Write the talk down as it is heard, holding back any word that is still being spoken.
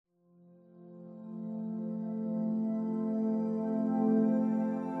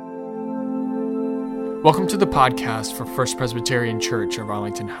Welcome to the podcast for First Presbyterian Church of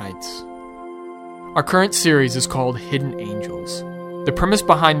Arlington Heights. Our current series is called Hidden Angels. The premise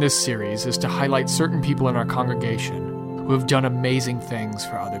behind this series is to highlight certain people in our congregation who have done amazing things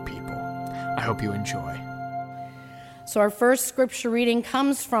for other people. I hope you enjoy. So our first scripture reading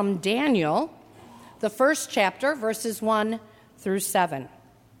comes from Daniel, the first chapter, verses 1 through 7.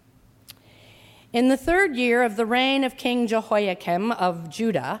 In the third year of the reign of King Jehoiakim of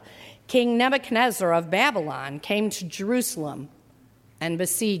Judah, King Nebuchadnezzar of Babylon came to Jerusalem and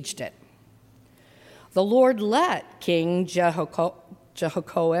besieged it. The Lord let King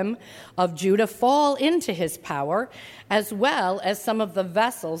Jehoiakim of Judah fall into his power, as well as some of the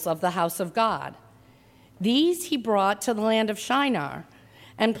vessels of the house of God. These he brought to the land of Shinar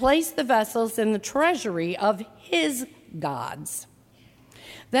and placed the vessels in the treasury of his gods.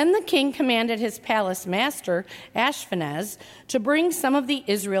 Then the king commanded his palace master, Ashpenaz, to bring some of the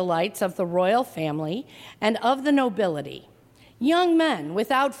Israelites of the royal family and of the nobility, young men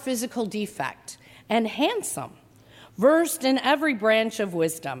without physical defect and handsome, versed in every branch of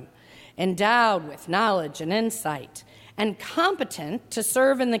wisdom, endowed with knowledge and insight, and competent to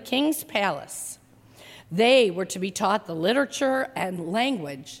serve in the king's palace. They were to be taught the literature and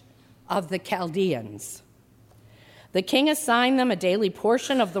language of the Chaldeans. The king assigned them a daily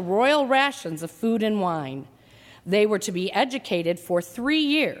portion of the royal rations of food and wine. They were to be educated for 3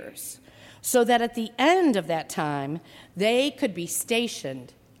 years, so that at the end of that time, they could be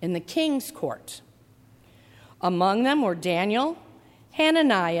stationed in the king's court. Among them were Daniel,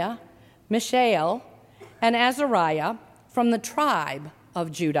 Hananiah, Mishael, and Azariah from the tribe of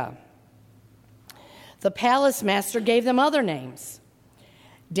Judah. The palace master gave them other names.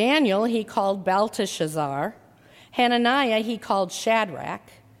 Daniel he called Belteshazzar, Hananiah he called Shadrach,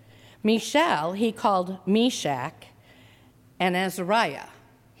 Mishael he called Meshach, and Azariah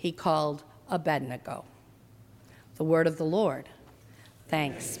he called Abednego. The word of the Lord.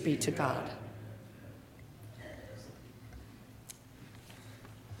 Thanks be to God.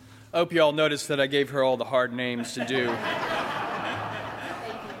 I hope you all noticed that I gave her all the hard names to do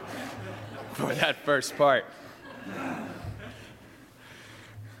for that first part.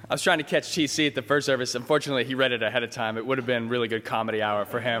 I was trying to catch TC at the first service. Unfortunately, he read it ahead of time. It would have been really good comedy hour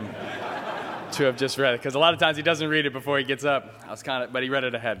for him to have just read it, because a lot of times he doesn't read it before he gets up. But he read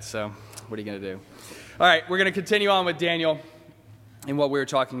it ahead, so what are you going to do? All right, we're going to continue on with Daniel and what we were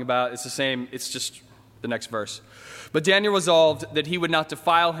talking about. It's the same, it's just the next verse. But Daniel resolved that he would not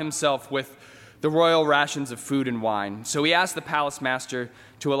defile himself with the royal rations of food and wine. So he asked the palace master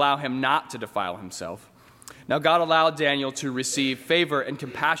to allow him not to defile himself. Now God allowed Daniel to receive favor and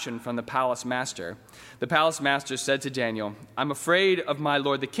compassion from the palace master. The palace master said to Daniel, "I'm afraid of my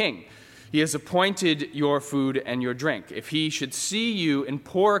lord the king. He has appointed your food and your drink. If he should see you in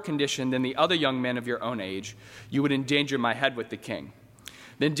poorer condition than the other young men of your own age, you would endanger my head with the king."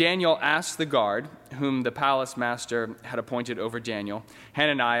 Then Daniel asked the guard, whom the palace master had appointed over Daniel,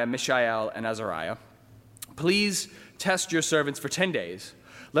 Hananiah, Mishael, and Azariah, "Please test your servants for 10 days.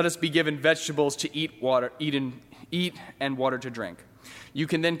 Let us be given vegetables to eat and water to drink. You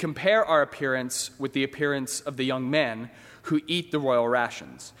can then compare our appearance with the appearance of the young men who eat the royal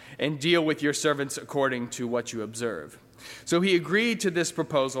rations, and deal with your servants according to what you observe." So he agreed to this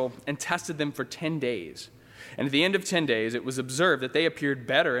proposal and tested them for 10 days. And at the end of 10 days, it was observed that they appeared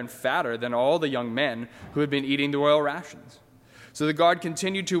better and fatter than all the young men who had been eating the royal rations. So the guard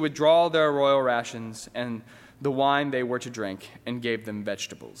continued to withdraw their royal rations and the wine they were to drink, and gave them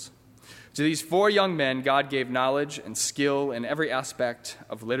vegetables. To these 4 young men, God gave knowledge and skill in every aspect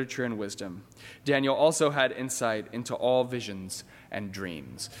of literature and wisdom. Daniel also had insight into all visions and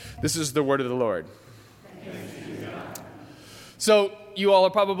dreams. This is the word of the Lord. So you all are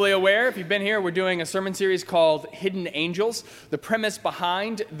probably aware, if you've been here, we're doing a sermon series called Hidden Angels. The premise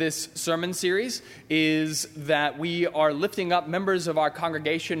behind this sermon series is that we are lifting up members of our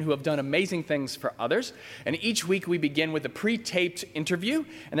congregation who have done amazing things for others. And each week we begin with a pre-taped interview,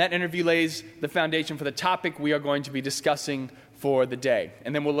 and that interview lays the foundation for the topic we are going to be discussing for the day.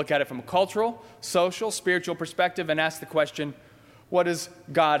 And then we'll look at it from a cultural, social, spiritual perspective and ask the question, what does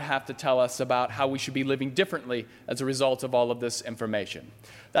God have to tell us about how we should be living differently as a result of all of this information?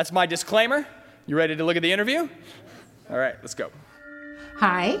 That's my disclaimer. You ready to look at the interview? All right, let's go.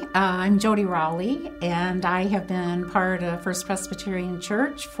 Hi, I'm Jody Rowley, and I have been part of First Presbyterian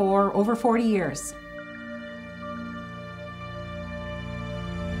Church for over 40 years.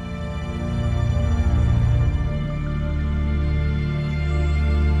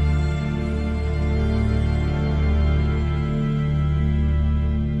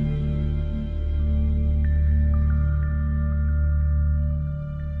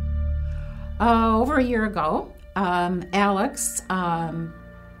 Over a year ago, Alex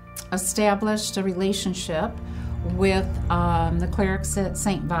established a relationship with the clerics at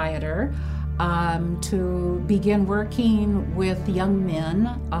St. Viator to begin working with young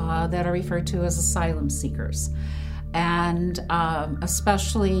men that are referred to as asylum seekers, and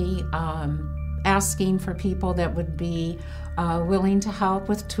especially asking for people that would be willing to help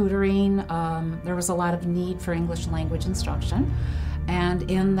with tutoring. There was a lot of need for English language instruction, and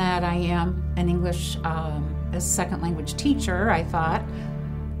in that I am an English as second language teacher, I thought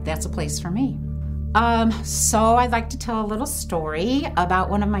that's a place for me. So I'd like to tell a little story about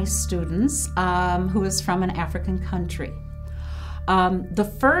one of my students who is from an African country. The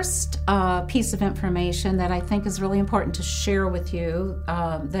first piece of information that I think is really important to share with you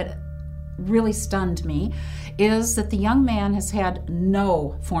that really stunned me is that the young man has had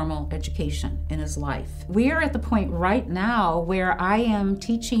no formal education in his life. We are at the point right now where I am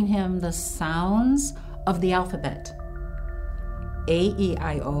teaching him the sounds of the alphabet.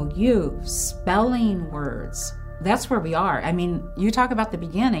 A-E-I-O-U, spelling words. That's where we are. I mean, you talk about the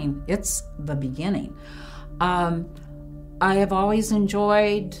beginning, it's the beginning. I have always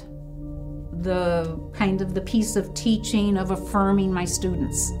enjoyed the piece of teaching, of affirming my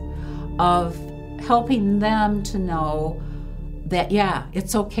students, of helping them to know that, yeah,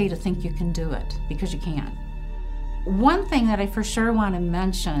 it's okay to think you can do it, because you can. One thing that I for sure want to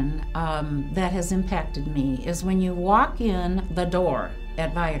mention that has impacted me is when you walk in the door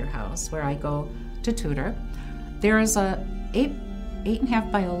at Viator House, where I go to tutor, there is a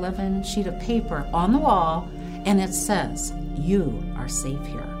 8.5 by 11 sheet of paper on the wall, and it says, "You are safe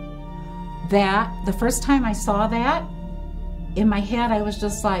here." That, the first time I saw that, in my head I was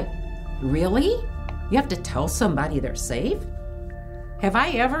just like, really? You have to tell somebody they're safe? Have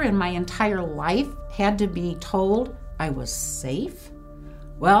I ever in my entire life had to be told I was safe?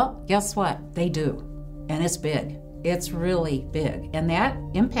 Well, guess what? They do. And it's big. It's really big. And that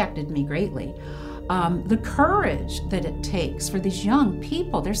impacted me greatly. The courage that it takes for these young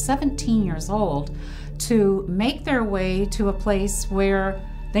people, they're 17 years old, to make their way to a place where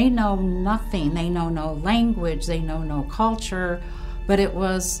they know nothing. They know no language. They know no culture. But it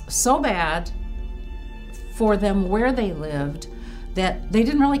was so bad for them where they lived that they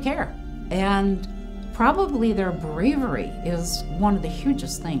didn't really care. And probably their bravery is one of the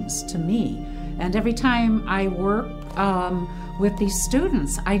hugest things to me. And every time I work with these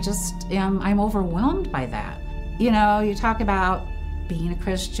students, I'm overwhelmed by that. You know, you talk about being a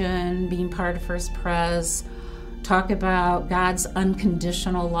Christian, being part of First Pres, talk about God's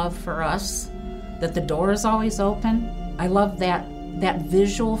unconditional love for us, that the door is always open. I love that. That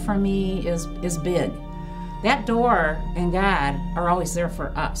visual for me is big. That door and God are always there for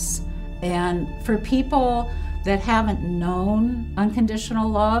us. And for people that haven't known unconditional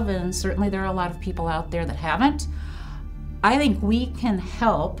love, and certainly there are a lot of people out there that haven't, I think we can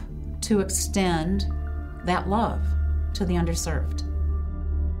help to extend that love to the underserved.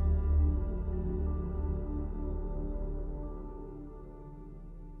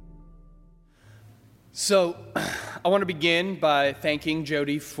 So I want to begin by thanking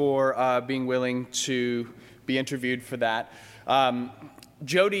Jody for being willing to be interviewed for that.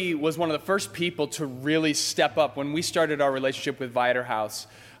 Jody was one of the first people to really step up. When we started our relationship with Viator House,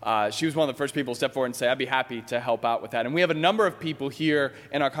 she was one of the first people to step forward and say, I'd be happy to help out with that. And we have a number of people here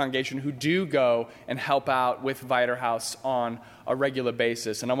in our congregation who do go and help out with Viator House on a regular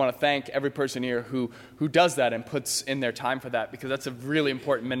basis. And I want to thank every person here who does that and puts in their time for that, because that's a really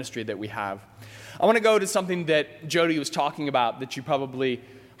important ministry that we have. I want to go to something that Jody was talking about that you probably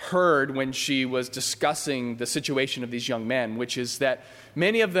heard when she was discussing the situation of these young men, which is that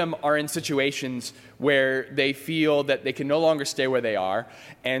many of them are in situations where they feel that they can no longer stay where they are,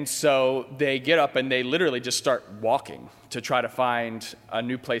 and so they get up and they literally just start walking to try to find a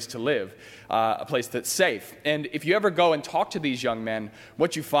new place to live, a place that's safe. And if you ever go and talk to these young men,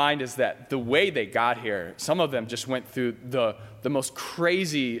 what you find is that the way they got here, some of them just went through the most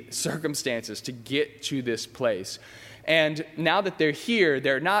crazy circumstances to get to this place. And now that they're here,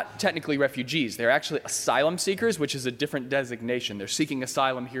 they're not technically refugees. They're actually asylum seekers, which is a different designation. They're seeking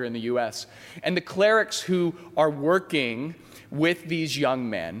asylum here in the U.S. And the clerics who are working with these young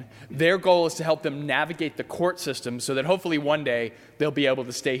men, their goal is to help them navigate the court system so that hopefully one day they'll be able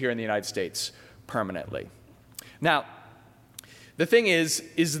to stay here in the United States permanently. Now, the thing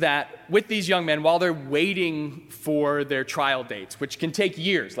is that with these young men, while they're waiting for their trial dates, which can take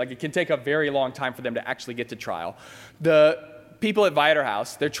years, like it can take a very long time for them to actually get to trial, the people at Viator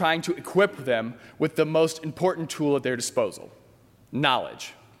House, they're trying to equip them with the most important tool at their disposal,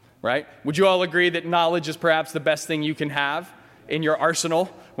 knowledge, right? Would you all agree that knowledge is perhaps the best thing you can have in your arsenal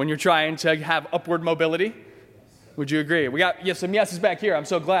when you're trying to have upward mobility? Would you agree? We got some yeses back here. I'm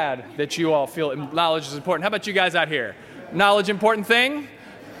so glad that you all feel knowledge is important. How about you guys out here? Knowledge important thing?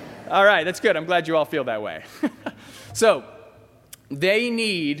 All right, that's good. I'm glad you all feel that way. So they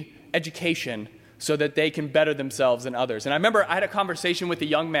need education so that they can better themselves and others. And I remember I had a conversation with a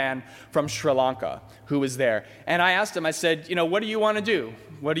young man from Sri Lanka who was there. And I asked him, I said, what do you want to do?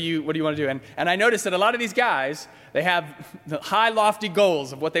 What do you want to do? And I noticed that a lot of these guys, they have high, lofty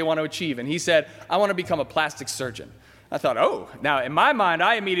goals of what they want to achieve. And he said, I want to become a plastic surgeon. I thought, now in my mind,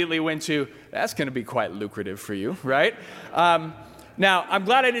 I immediately went to, that's going to be quite lucrative for you, right? Now, I'm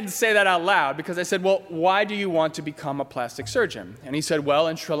glad I didn't say that out loud because I said, well, why do you want to become a plastic surgeon? And he said, well,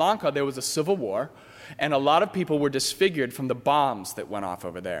 in Sri Lanka, there was a civil war, and a lot of people were disfigured from the bombs that went off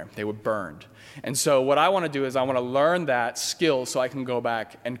over there. They were burned. And so what I want to do is I want to learn that skill so I can go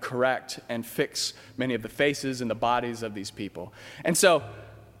back and correct and fix many of the faces and the bodies of these people. And so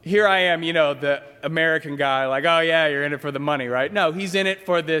here I am, the American guy, like, oh, yeah, you're in it for the money, right? No, he's in it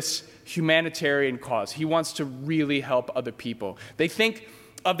for this humanitarian cause. He wants to really help other people. They think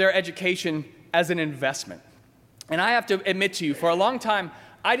of their education as an investment. And I have to admit to you, for a long time,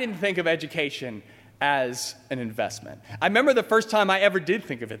 I didn't think of education as an investment. I remember the first time I ever did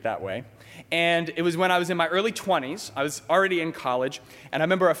think of it that way. And it was when I was in my early 20s. I was already in college. And I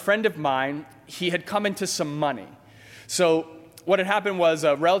remember a friend of mine, he had come into some money. So what had happened was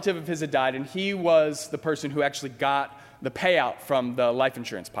a relative of his had died, and he was the person who actually got the payout from the life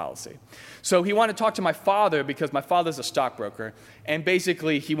insurance policy. So he wanted to talk to my father because my father's a stockbroker, and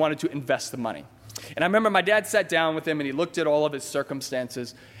basically he wanted to invest the money. And I remember my dad sat down with him, and he looked at all of his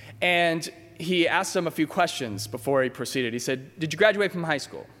circumstances, and he asked him a few questions before he proceeded. He said, did you graduate from high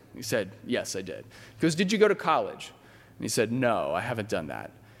school? He said, yes, I did. He goes, did you go to college? And he said, no, I haven't done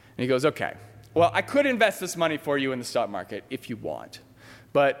that. And he goes, okay, well, I could invest this money for you in the stock market if you want.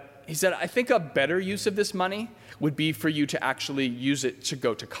 But he said, I think a better use of this money would be for you to actually use it to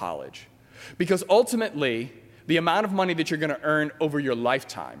go to college. Because ultimately, the amount of money that you're going to earn over your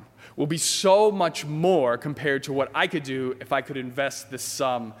lifetime will be so much more compared to what I could do if I could invest this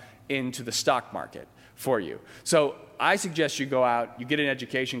sum into the stock market for you. So I suggest you go out, you get an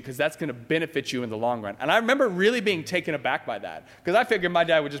education, because that's going to benefit you in the long run. And I remember really being taken aback by that, because I figured my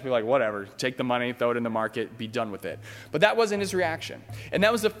dad would just be like, whatever, take the money, throw it in the market, be done with it. But that wasn't his reaction. And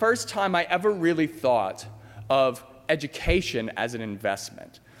that was the first time I ever really thought of education as an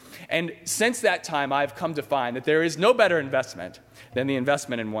investment. And since that time, I've come to find that there is no better investment than the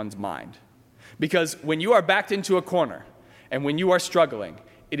investment in one's mind. Because when you are backed into a corner, and when you are struggling,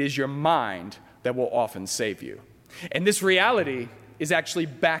 it is your mind that will often save you. And this reality is actually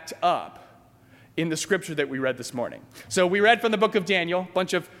backed up in the scripture that we read this morning. So we read from the book of Daniel, a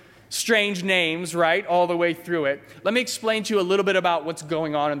bunch of strange names, right, all the way through it. Let me explain to you a little bit about what's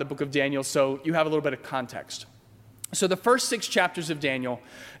going on in the book of Daniel so you have a little bit of context. So the first 6 chapters of Daniel,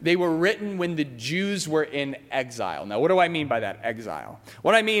 they were written when the Jews were in exile. Now, what do I mean by that, exile?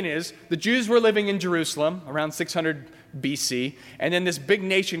 What I mean is the Jews were living in Jerusalem around 600 BC, and then this big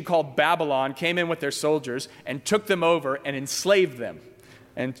nation called Babylon came in with their soldiers and took them over and enslaved them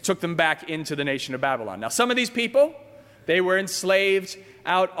and took them back into the nation of Babylon. Now, some of these people, they were enslaved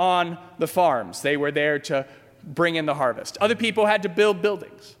out on the farms. They were there to bring in the harvest. Other people had to build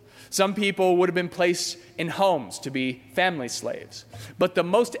buildings. Some people would have been placed in homes to be family slaves. But the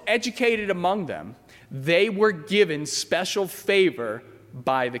most educated among them, they were given special favor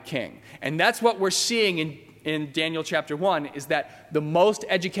by the king. And that's what we're seeing in Daniel chapter 1, is that the most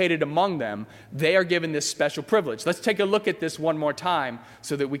educated among them, they are given this special privilege. Let's take a look at this one more time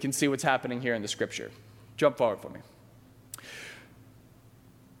so that we can see what's happening here in the scripture. Jump forward for me.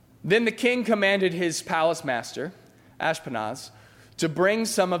 Then the king commanded his palace master, Ashpenaz, to bring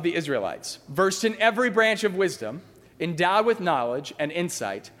some of the Israelites, versed in every branch of wisdom, endowed with knowledge and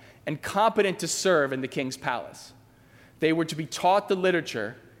insight, and competent to serve in the king's palace. They were to be taught the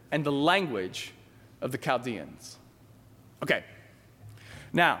literature and the language of the Chaldeans. Okay,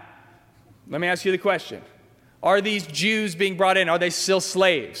 now, let me ask you the question. Are these Jews being brought in, are they still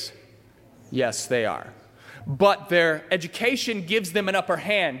slaves? Yes, they are. But their education gives them an upper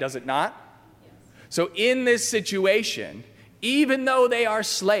hand, does it not? Yes. So in this situation, even though they are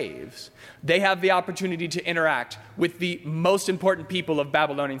slaves, they have the opportunity to interact with the most important people of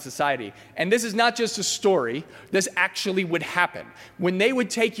Babylonian society. And this is not just a story. This actually would happen. When they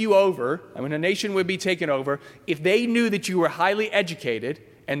would take you over, and when a nation would be taken over, if they knew that you were highly educated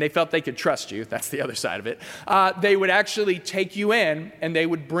and they felt they could trust you, that's the other side of it, they would actually take you in and they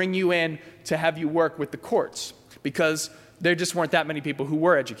would bring you in to have you work with the courts. Because there just weren't that many people who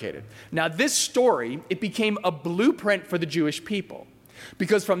were educated. Now, this story, it became a blueprint for the Jewish people.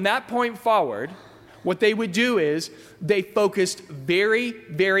 Because from that point forward, what they would do is they focused very,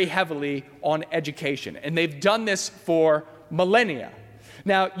 very heavily on education. And they've done this for millennia.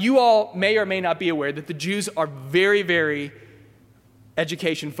 Now, you all may or may not be aware that the Jews are very, very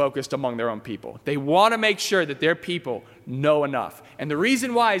education-focused among their own people. They want to make sure that their people know enough. And the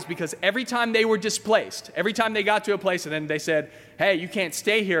reason why is because every time they were displaced, every time they got to a place and then they said, hey, you can't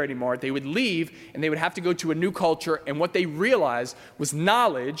stay here anymore, they would leave and they would have to go to a new culture. And what they realized was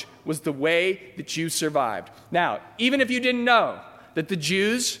knowledge was the way that you survived. Now, even if you didn't know that the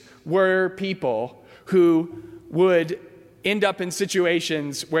Jews were people who would end up in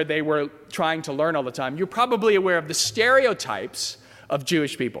situations where they were trying to learn all the time, you're probably aware of the stereotypes of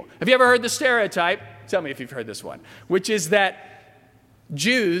Jewish people. Have you ever heard the stereotype? Tell me if you've heard this one, which is that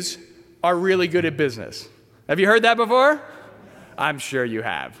Jews are really good at business. Have you heard that before? I'm sure you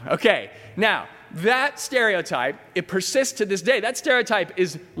have. Okay, now, that stereotype, it persists to this day. That stereotype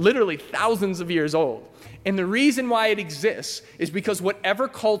is literally thousands of years old. And the reason why it exists is because whatever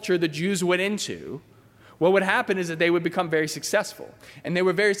culture the Jews went into, what would happen is that they would become very successful. And they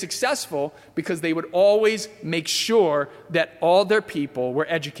were very successful because they would always make sure that all their people were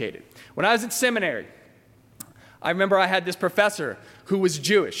educated. When I was at seminary, I remember I had this professor who was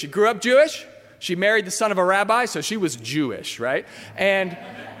Jewish. She grew up Jewish. She married the son of a rabbi, so she was Jewish, right? And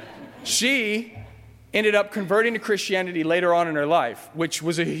she ended up converting to Christianity later on in her life, which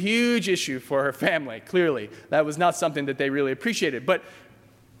was a huge issue for her family, clearly. That was not something that they really appreciated. But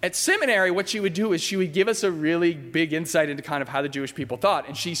at seminary, what she would do is she would give us a really big insight into kind of how the Jewish people thought.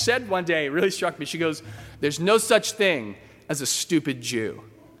 And she said one day, it really struck me, she goes, there's no such thing as a stupid Jew.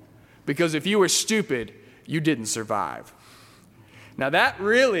 Because if you were stupid, you didn't survive. Now that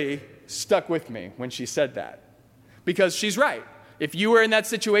really stuck with me when she said that. Because she's right. If you were in that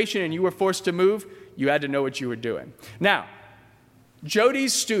situation and you were forced to move, you had to know what you were doing. Now,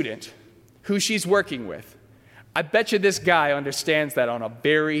 Jody's student, who she's working with, I bet you this guy understands that on a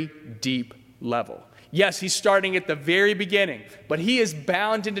very deep level. Yes, he's starting at the very beginning, but he is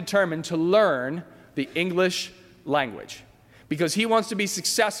bound and determined to learn the English language because he wants to be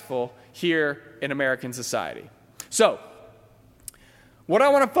successful here in American society. So, what I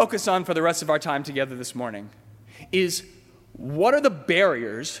want to focus on for the rest of our time together this morning is what are the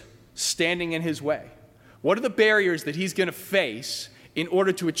barriers standing in his way? What are the barriers that he's going to face in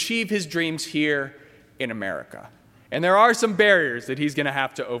order to achieve his dreams here in America? And there are some barriers that he's going to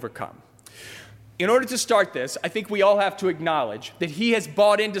have to overcome. In order to start this, I think we all have to acknowledge that he has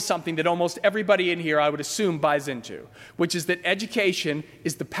bought into something that almost everybody in here, I would assume, buys into, which is that education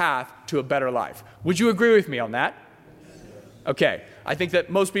is the path to a better life. Would you agree with me on that? Okay, I think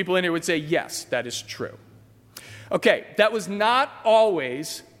that most people in here would say, yes, that is true. Okay, that was not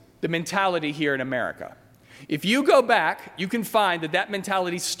always the mentality here in America. If you go back, you can find that that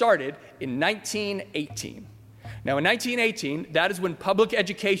mentality started in 1918. Now, in 1918, that is when public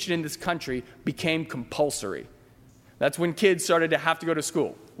education in this country became compulsory. That's when kids started to have to go to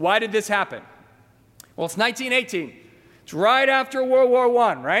school. Why did this happen? Well, it's 1918. It's right after World War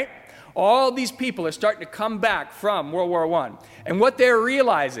I, right? All these people are starting to come back from World War I. And what they're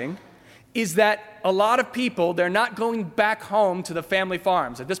realizing is that a lot of people, they're not going back home to the family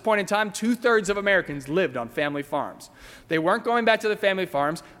farms. At this point in time, 2/3 of Americans lived on family farms. They weren't going back to the family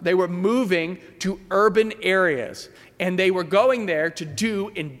farms. They were moving to urban areas, and they were going there to do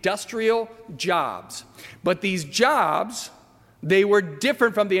industrial jobs. But these jobs, they were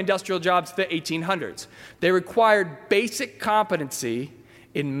different from the industrial jobs of the 1800s. They required basic competency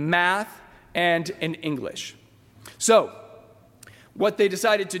in math and in English. So, what they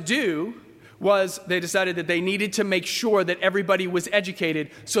decided to do was they decided that they needed to make sure that everybody was educated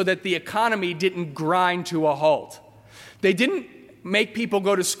so that the economy didn't grind to a halt. They didn't make people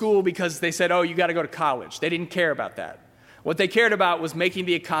go to school because they said, oh, you got to go to college. They didn't care about that. What they cared about was making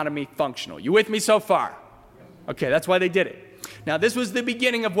the economy functional. You with me so far? Okay, that's why they did it. Now, this was the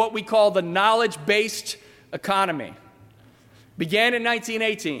beginning of what we call the knowledge-based economy. Began in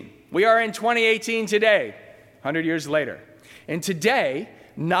 1918. We are in 2018 today, 100 years later. And today,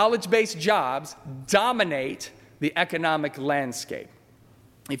 knowledge-based jobs dominate the economic landscape.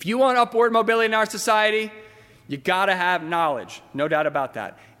 If you want upward mobility in our society, you got to have knowledge, no doubt about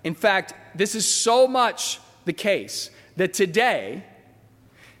that. In fact, this is so much the case that today,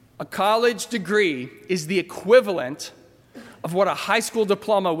 a college degree is the equivalent of what a high school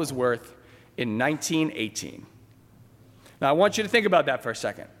diploma was worth in 1918. Now, I want you to think about that for a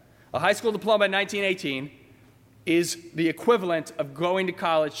second. A high school diploma in 1918 is the equivalent of going to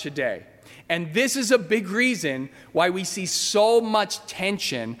college today. And this is a big reason why we see so much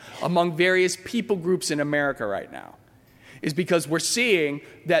tension among various people groups in America right now, is because we're seeing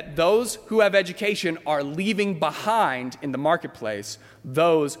that those who have education are leaving behind in the marketplace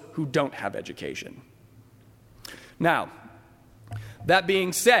those who don't have education. Now, that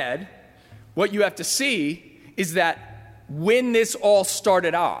being said, what you have to see is that when this all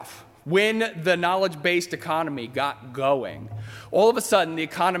started off, when the knowledge-based economy got going, all of a sudden the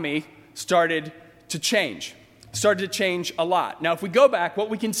economy started to change a lot. Now, if we go back, what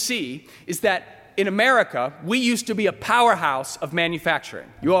we can see is that in America, we used to be a powerhouse of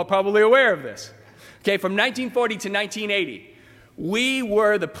manufacturing. You all are probably aware of this. Okay, from 1940 to 1980, we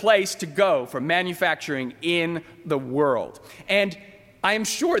were the place to go for manufacturing in the world. And I am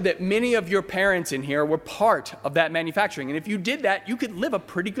sure that many of your parents in here were part of that manufacturing. And if you did that, you could live a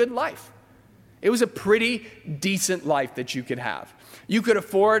pretty good life. It was a pretty decent life that you could have. You could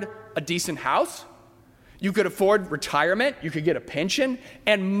afford a decent house. You could afford retirement. You could get a pension.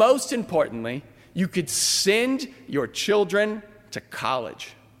 And most importantly, you could send your children to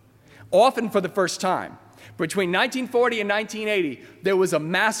college, often for the first time. Between 1940 and 1980, there was a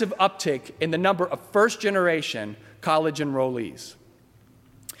massive uptick in the number of first-generation college enrollees.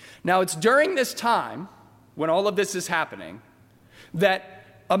 Now, it's during this time, when all of this is happening,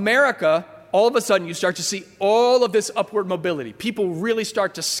 that America, all of a sudden, you start to see all of this upward mobility. People really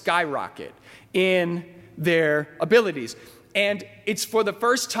start to skyrocket in their abilities. And it's for the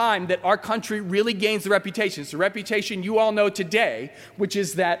first time that our country really gains the reputation. It's the reputation you all know today, which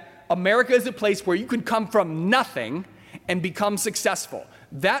is that America is a place where you can come from nothing and become successful.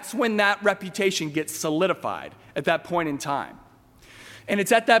 That's when that reputation gets solidified at that point in time. And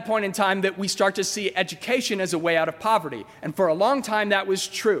it's at that point in time that we start to see education as a way out of poverty. And for a long time, that was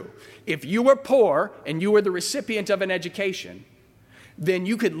true. If you were poor and you were the recipient of an education, then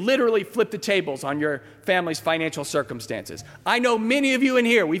you could literally flip the tables on your family's financial circumstances. I know many of you in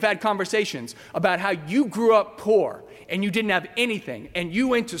here, we've had conversations about how you grew up poor and you didn't have anything, and you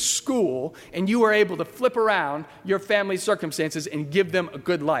went to school and you were able to flip around your family's circumstances and give them a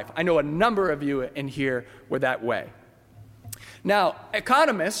good life. I know a number of you in here were that way. Now,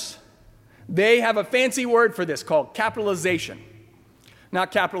 economists, they have a fancy word for this called capitalization.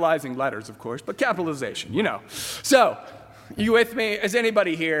 Not capitalizing letters, of course, but capitalization, you know. So, you with me? Is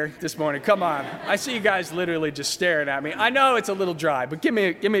anybody here this morning? Come on. I see you guys literally just staring at me. I know it's a little dry, but give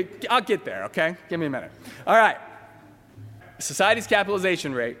me, I'll get there, okay? Give me a minute. All right. Society's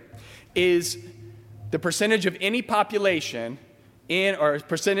capitalization rate is the percentage of any population or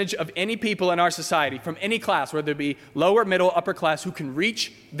percentage of any people in our society from any class, whether it be lower, middle, upper class, who can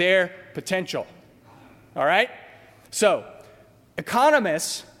reach their potential. All right? So,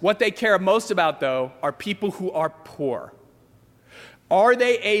 economists, what they care most about, though, are people who are poor. Are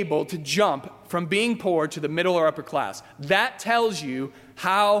they able to jump from being poor to the middle or upper class? That tells you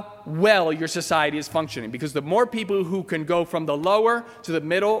how well your society is functioning, because the more people who can go from the lower to the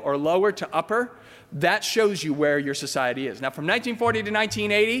middle or lower to upper, that shows you where your society is. Now, from 1940 to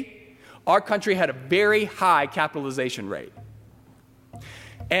 1980, our country had a very high capitalization rate.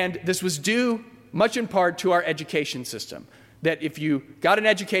 And this was due much in part to our education system, that if you got an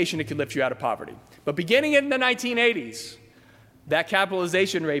education, it could lift you out of poverty. But beginning in the 1980s, that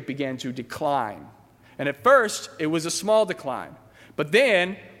capitalization rate began to decline. And at first, it was a small decline. But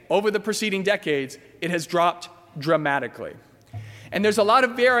then, over the preceding decades, it has dropped dramatically. And there's a lot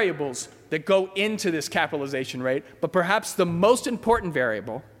of variables that go into this capitalization rate, but perhaps the most important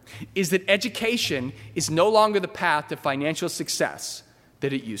variable is that education is no longer the path to financial success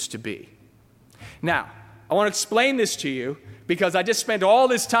that it used to be. Now, I want to explain this to you because I just spent all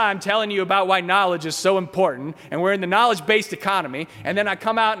this time telling you about why knowledge is so important, and we're in the knowledge-based economy, and then I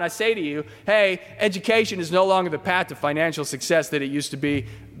come out and I say to you, hey, education is no longer the path to financial success that it used to be.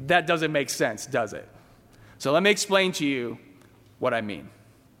 That doesn't make sense, does it? So let me explain to you what I mean.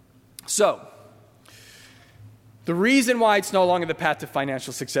 So, the reason why it's no longer the path to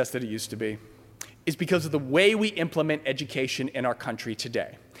financial success that it used to be is because of the way we implement education in our country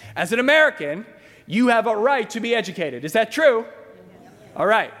today. As an American, you have a right to be educated. Is that true? All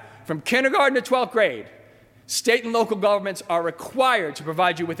right. From kindergarten to 12th grade, state and local governments are required to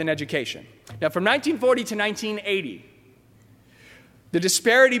provide you with an education. Now, from 1940 to 1980, the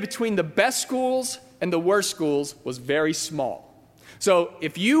disparity between the best schools and the worst schools was very small. So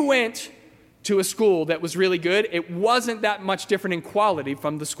if you went to a school that was really good, it wasn't that much different in quality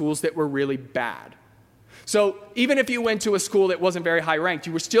from the schools that were really bad. So even if you went to a school that wasn't very high ranked,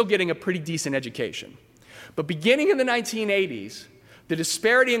 you were still getting a pretty decent education. But beginning in the 1980s, the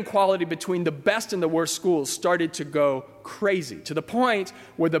disparity in quality between the best and the worst schools started to go crazy, to the point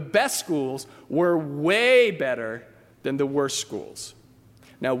where the best schools were way better than the worst schools.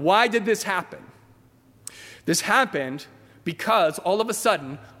 Now, why did this happen? This happened because all of a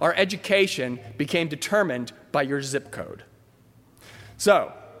sudden, our education became determined by your zip code.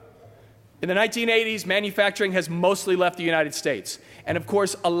 So, in the 1980s, manufacturing has mostly left the United States. And of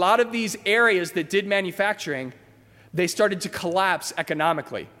course, a lot of these areas that did manufacturing, they started to collapse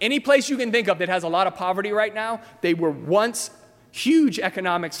economically. Any place you can think of that has a lot of poverty right now, they were once huge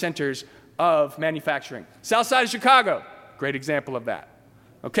economic centers of manufacturing. South side of Chicago, great example of that.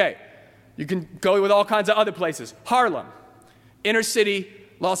 Okay, you can go with all kinds of other places. Harlem, inner city,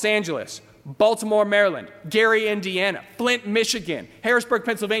 Los Angeles, Baltimore, Maryland, Gary, Indiana, Flint, Michigan, Harrisburg,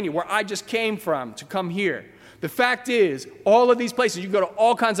 Pennsylvania, where I just came from to come here. The fact is, all of these places, you go to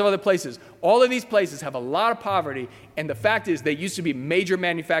all kinds of other places, all of these places have a lot of poverty, and the fact is they used to be major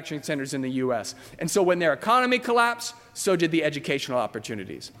manufacturing centers in the U.S. And so when their economy collapsed, so did the educational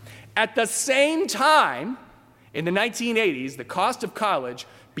opportunities. At the same time, in the 1980s, the cost of college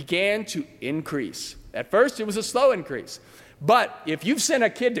began to increase. At first, it was a slow increase. But if you've sent a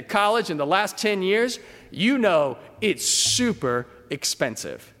kid to college in the last 10 years, you know it's super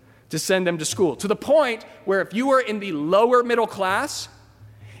expensive to send them to school. To the point where if you were in the lower middle class,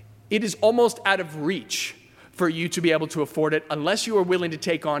 it is almost out of reach for you to be able to afford it unless you are willing to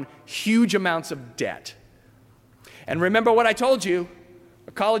take on huge amounts of debt. And remember what I told you,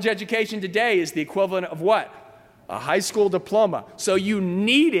 a college education today is the equivalent of what? A high school diploma. So you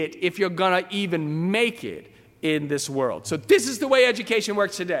need it if you're going to even make it in this world. So this is the way education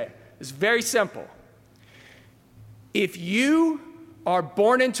works today. It's very simple. If you are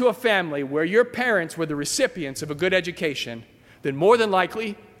born into a family where your parents were the recipients of a good education, then more than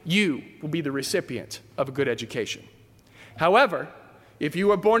likely you will be the recipient of a good education. However, if you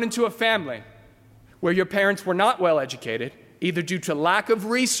were born into a family where your parents were not well educated, either due to lack of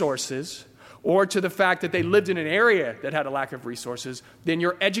resources or to the fact that they lived in an area that had a lack of resources, then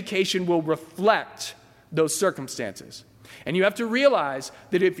your education will reflect those circumstances. And you have to realize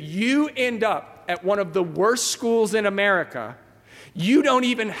that if you end up at one of the worst schools in America, you don't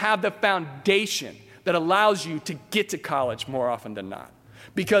even have the foundation that allows you to get to college more often than not.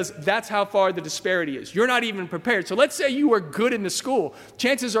 Because that's how far the disparity is. You're not even prepared. So let's say you were good in the school.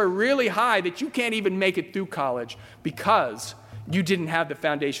 Chances are really high that you can't even make it through college because you didn't have the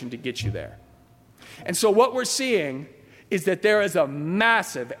foundation to get you there. And so what we're seeing is that there is a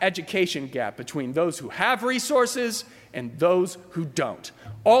massive education gap between those who have resources and those who don't.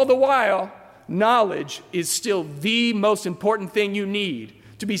 All the while, knowledge is still the most important thing you need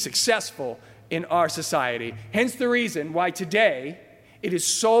to be successful in our society. Hence the reason why today it is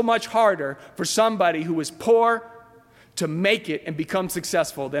so much harder for somebody who is poor to make it and become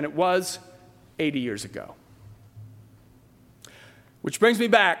successful than it was 80 years ago. Which brings me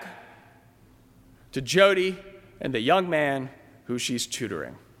back to Jody and the young man who she's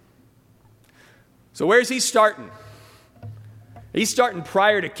tutoring. So where's he starting? He's starting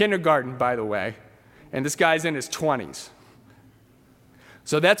prior to kindergarten, by the way, and this guy's in his 20s.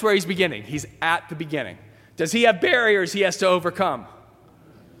 So that's where he's beginning. He's at the beginning. Does he have barriers he has to overcome?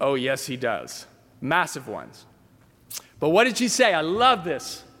 Oh, yes, he does. Massive ones. But what did she say? I love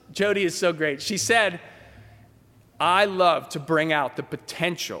this. Jody is so great. She said, I love to bring out the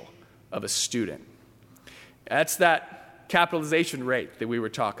potential of a student. That's that capitalization rate that we were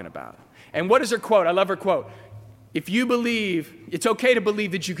talking about. And what is her quote? I love her quote. If you believe, it's okay to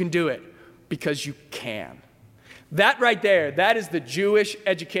believe that you can do it because you can. That right there, that is the Jewish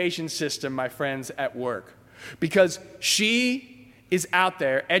education system, my friends, at work. Because she is out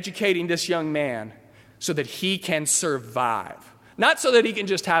there educating this young man so that he can survive. Not so that he can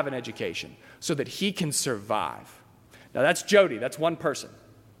just have an education, so that he can survive. Now that's Jody, that's one person.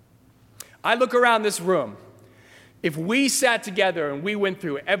 I look around this room. If we sat together and we went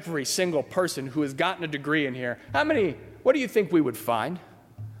through every single person who has gotten a degree in here, what do you think we would find?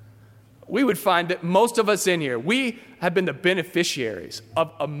 We would find that most of us in here, we have been the beneficiaries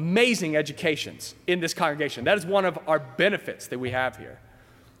of amazing educations in this congregation. That is one of our benefits that we have here.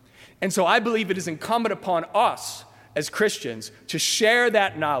 And so I believe it is incumbent upon us as Christians to share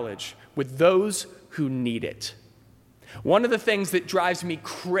that knowledge with those who need it. One of the things that drives me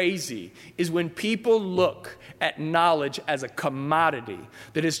crazy is when people look at knowledge as a commodity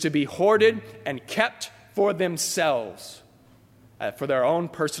that is to be hoarded and kept for themselves, for their own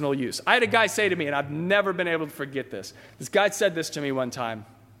personal use. I had a guy say to me, and I've never been able to forget this. This guy said this to me one time,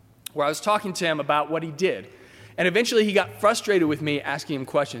 where I was talking to him about what he did. And eventually he got frustrated with me asking him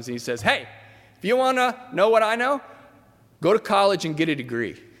questions. And he says, hey, if you want to know what I know, go to college and get a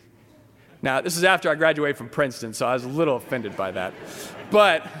degree. Now, this is after I graduated from Princeton, so I was a little offended by that.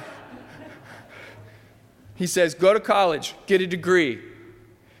 But he says, go to college, get a degree.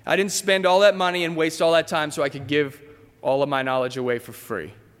 I didn't spend all that money and waste all that time so I could give all of my knowledge away for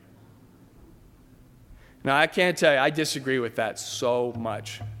free. Now, I can't tell you, I disagree with that so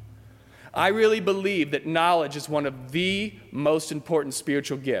much. I really believe that knowledge is one of the most important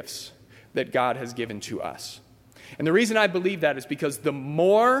spiritual gifts that God has given to us. And the reason I believe that is because the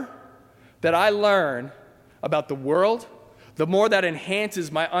more that I learn about the world, the more that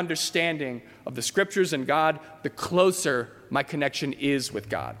enhances my understanding of the Scriptures and God, the closer my connection is with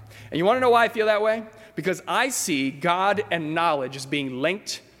God. And you want to know why I feel that way? Because I see God and knowledge as being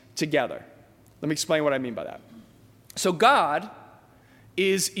linked together. Let me explain what I mean by that. So God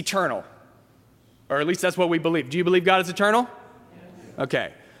is eternal, or at least that's what we believe. Do you believe God is eternal? Yes.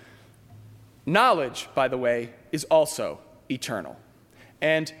 Okay. Knowledge, by the way, is also eternal.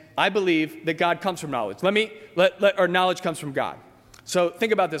 And I believe that God comes from knowledge. Or knowledge comes from God. So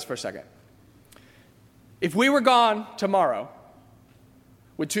think about this for a second. If we were gone tomorrow,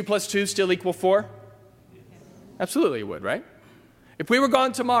 would 2 + 2 still equal 4? Absolutely it would, right? If we were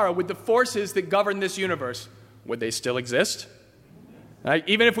gone tomorrow, would the forces that govern this universe, would they still exist? Right?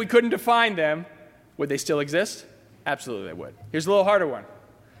 Even if we couldn't define them, would they still exist? Absolutely they would. Here's a little harder one.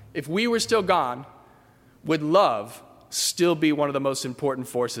 If we were still gone, would love still be one of the most important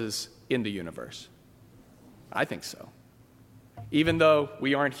forces in the universe? I think so. Even though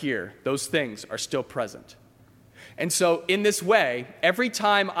we aren't here, those things are still present. And so in this way, every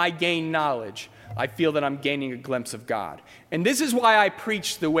time I gain knowledge, I feel that I'm gaining a glimpse of God. And this is why I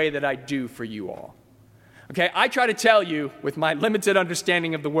preach the way that I do for you all. Okay, I try to tell you, with my limited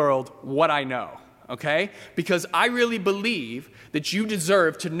understanding of the world, what I know. Okay? Because I really believe that you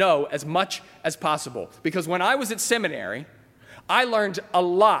deserve to know as much as possible. Because when I was at seminary, I learned a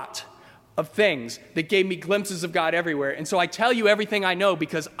lot of things that gave me glimpses of God everywhere. And so I tell you everything I know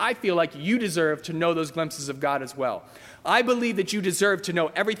because I feel like you deserve to know those glimpses of God as well. I believe that you deserve to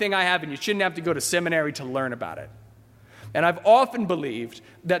know everything I have, and you shouldn't have to go to seminary to learn about it. And I've often believed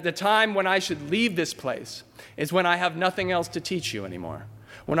that the time when I should leave this place is when I have nothing else to teach you anymore,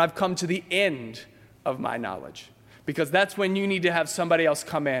 when I've come to the end of my knowledge, because that's when you need to have somebody else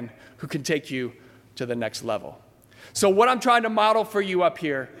come in who can take you to the next level. So what I'm trying to model for you up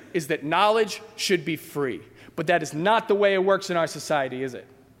here is that knowledge should be free, but that is not the way it works in our society, is it?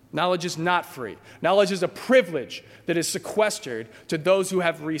 Knowledge is not free. Knowledge is a privilege that is sequestered to those who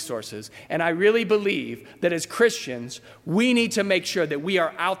have resources. And I really believe that as Christians, we need to make sure that we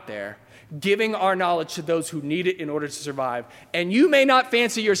are out there giving our knowledge to those who need it in order to survive. And you may not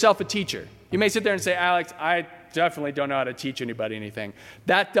fancy yourself a teacher. You may sit there and say, Alex, I definitely don't know how to teach anybody anything.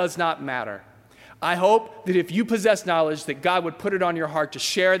 That does not matter. I hope that if you possess knowledge, that God would put it on your heart to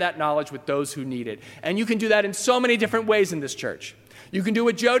share that knowledge with those who need it. And you can do that in so many different ways in this church. You can do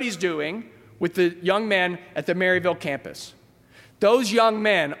what Jody's doing with the young men at the Maryville campus. Those young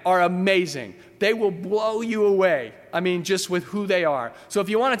men are amazing. They will blow you away, just with who they are. So if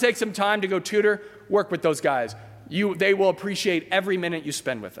you want to take some time to go tutor, work with those guys. They will appreciate every minute you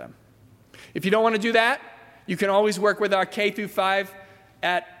spend with them. If you don't want to do that, you can always work with our K-5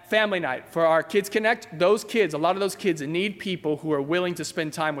 at Family Night. For our Kids Connect, a lot of those kids need people who are willing to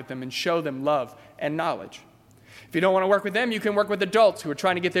spend time with them and show them love and knowledge. If you don't want to work with them, you can work with adults who are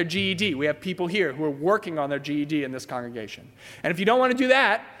trying to get their GED. We have people here who are working on their GED in this congregation. And if you don't want to do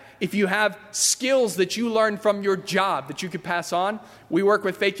that, if you have skills that you learned from your job that you could pass on, we work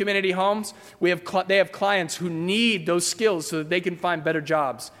with Faith Community Homes. They have clients who need those skills so that they can find better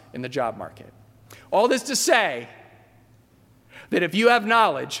jobs in the job market. All this to say that if you have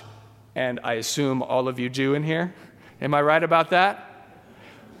knowledge, and I assume all of you do in here, am I right about that?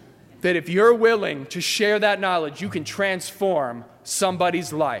 That if you're willing to share that knowledge, you can transform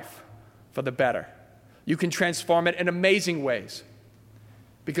somebody's life for the better. You can transform it in amazing ways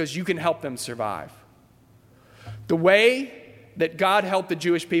because you can help them survive. The way that God helped the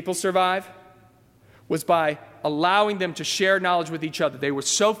Jewish people survive was by allowing them to share knowledge with each other. They were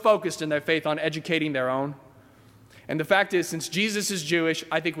so focused in their faith on educating their own. And the fact is, since Jesus is Jewish,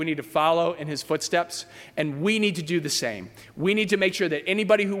 I think we need to follow in his footsteps, and we need to do the same. We need to make sure that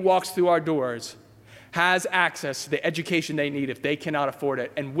anybody who walks through our doors has access to the education they need if they cannot afford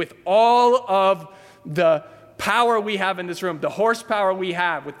it. And with all of the power we have in this room, the horsepower we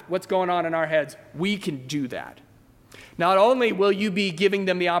have with what's going on in our heads, we can do that. Not only will you be giving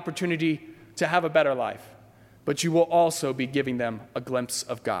them the opportunity to have a better life, but you will also be giving them a glimpse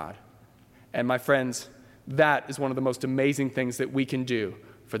of God. And my friends, that is one of the most amazing things that we can do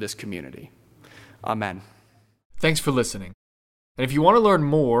for this community. Amen. Thanks for listening. And if you want to learn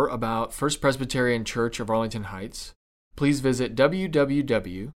more about First Presbyterian Church of Arlington Heights, please visit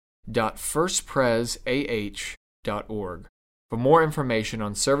www.firstpresah.org for more information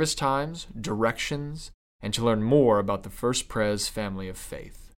on service times, directions, and to learn more about the First Pres family of faith.